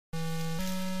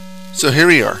So here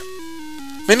we are.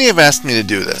 Many have asked me to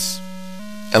do this.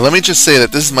 And let me just say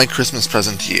that this is my Christmas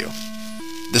present to you.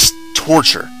 This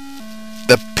torture.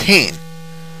 The pain.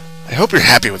 I hope you're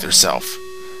happy with yourself.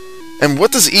 And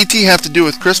what does E.T. have to do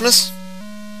with Christmas?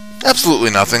 Absolutely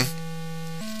nothing.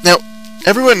 Now,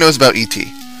 everyone knows about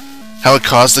E.T. How it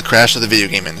caused the crash of the video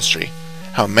game industry.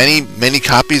 How many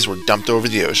copies were dumped over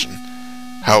the ocean.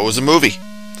 How it was a movie.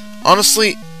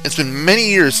 Honestly, it's been many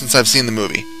years since I've seen the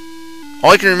movie.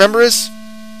 All I can remember is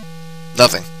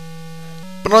nothing.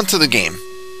 But on to the game.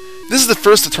 This is the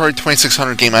first Atari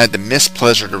 2600 game I had the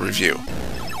mispleasure to review.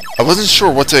 I wasn't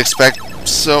sure what to expect,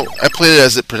 so I played it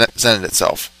as it presented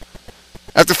itself.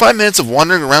 After 5 minutes of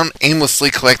wandering around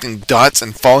aimlessly collecting dots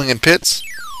and falling in pits,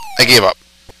 I gave up.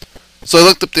 So I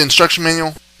looked up the instruction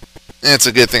manual, and it's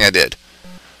a good thing I did.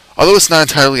 Although it's not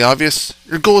entirely obvious,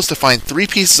 your goal is to find 3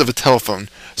 pieces of a telephone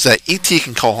so that E.T.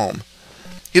 can call home.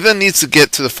 He then needs to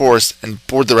get to the forest and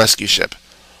board the rescue ship.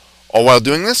 All while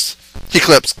doing this, he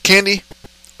collects candy,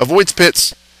 avoids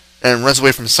pits, and runs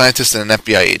away from scientists and an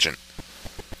FBI agent.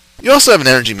 You also have an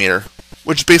energy meter,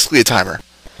 which is basically a timer.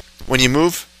 When you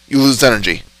move, you lose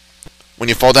energy. When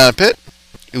you fall down a pit,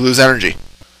 you lose energy.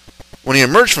 When you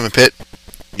emerge from a pit,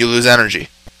 you lose energy.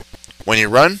 When you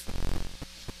run,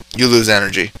 you lose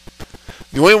energy.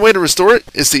 The only way to restore it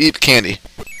is to eat candy,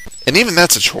 and even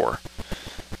that's a chore.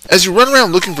 As you run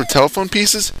around looking for telephone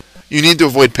pieces, you need to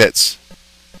avoid pits.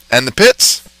 And the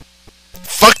pits?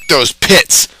 Fuck those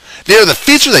pits! They are the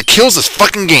feature that kills this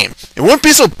fucking game. It wouldn't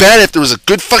be so bad if there was a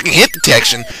good fucking hit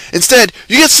detection. Instead,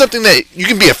 you get something that you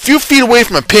can be a few feet away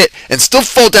from a pit and still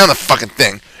fall down the fucking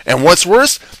thing. And what's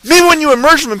worse, maybe when you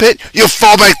emerge from a pit, you'll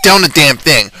fall back down the damn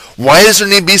thing. Why does there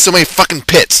need to be so many fucking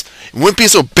pits? It wouldn't be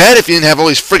so bad if you didn't have all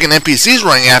these freaking NPCs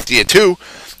running after you too.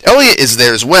 Elliot is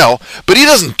there as well, but he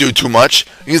doesn't do too much.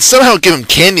 You can somehow give him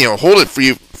candy or hold it for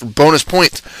you for bonus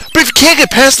points. But if you can't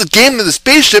get past the game to the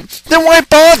spaceship, then why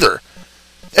bother?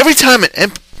 Every time an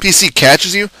NPC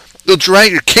catches you, they'll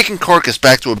drag your kicking carcass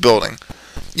back to a building.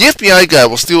 The FBI guy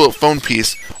will steal a phone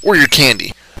piece or your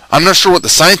candy. I'm not sure what the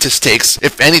scientist takes,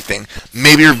 if anything.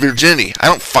 Maybe your virginity. I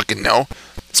don't fucking know.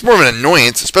 It's more of an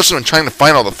annoyance, especially when trying to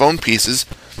find all the phone pieces.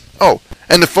 Oh,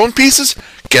 and the phone pieces?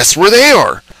 Guess where they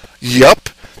are? Yup.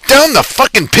 Down the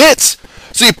fucking pits!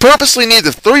 So you purposely need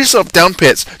to throw yourself down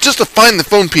pits just to find the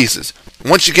phone pieces.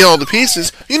 Once you get all the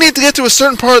pieces, you need to get to a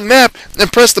certain part of the map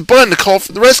and press the button to call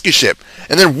for the rescue ship,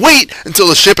 and then wait until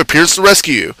the ship appears to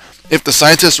rescue you. If the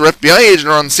scientist or FBI agent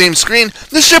are on the same screen,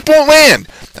 the ship won't land.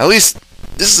 At least,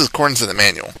 this is according to the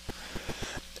manual.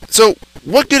 So,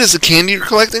 what good is the candy you're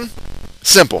collecting?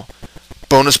 Simple.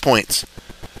 Bonus points.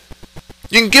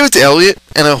 You can give it to Elliot,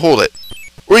 and he'll hold it.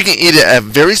 Or you can eat it at a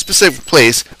very specific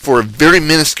place for a very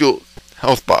minuscule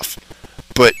health buff.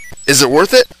 But, is it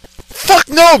worth it? Fuck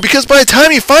no, because by the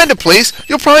time you find a place,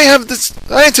 you'll probably have the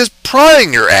scientist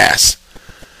prodding your ass.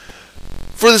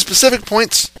 For the specific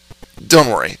points, don't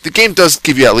worry. The game does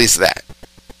give you at least that.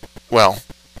 Well,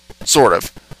 sort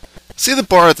of. See the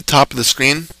bar at the top of the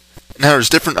screen? And how there's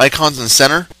different icons in the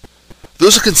center?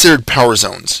 Those are considered power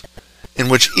zones, in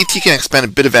which ET can expend a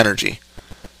bit of energy.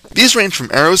 These range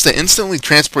from arrows that instantly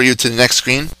transport you to the next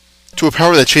screen, to a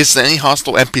power that chases any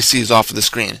hostile NPCs off of the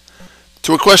screen,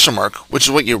 to a question mark, which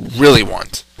is what you really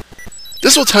want.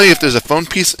 This will tell you if there's a phone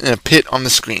piece in a pit on the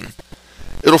screen.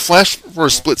 It'll flash for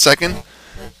a split second,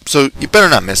 so you better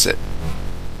not miss it.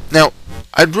 Now,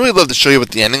 I'd really love to show you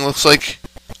what the ending looks like.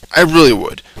 I really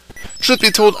would. Truth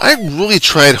be told, I really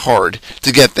tried hard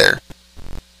to get there.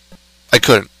 I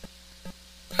couldn't.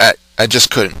 I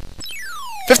just couldn't.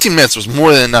 15 minutes was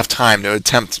more than enough time to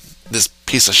attempt this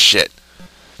piece of shit.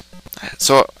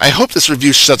 So, I hope this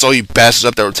review shuts all you bastards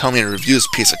up that were telling me to review this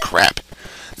piece of crap.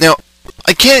 Now,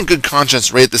 I can't in good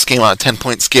conscience rate this game on a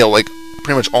 10-point scale like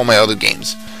pretty much all my other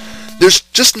games. There's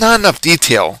just not enough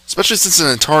detail, especially since it's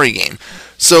an Atari game,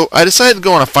 so I decided to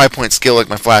go on a 5-point scale like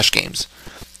my Flash games.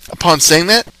 Upon saying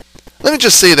that, let me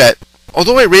just say that,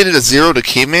 although I rated a 0 to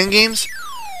Caveman games,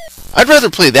 I'd rather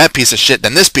play that piece of shit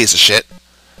than this piece of shit.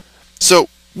 So,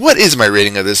 what is my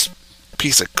rating of this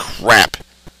piece of crap?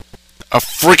 A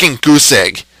freaking goose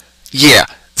egg. Yeah,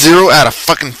 0 out of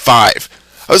fucking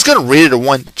 5. I was gonna rate it a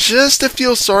 1 just to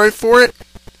feel sorry for it.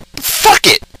 But fuck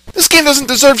it! This game doesn't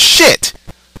deserve shit!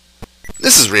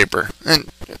 This is Reaper, and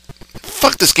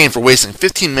fuck this game for wasting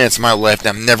 15 minutes of my life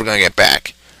that I'm never gonna get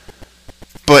back.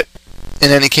 But,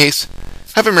 in any case,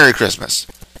 have a Merry Christmas.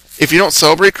 If you don't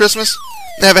celebrate Christmas,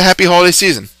 then have a happy holiday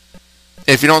season.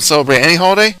 If you don't celebrate any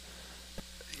holiday,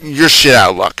 you're shit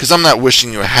out of luck, because I'm not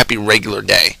wishing you a happy regular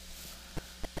day.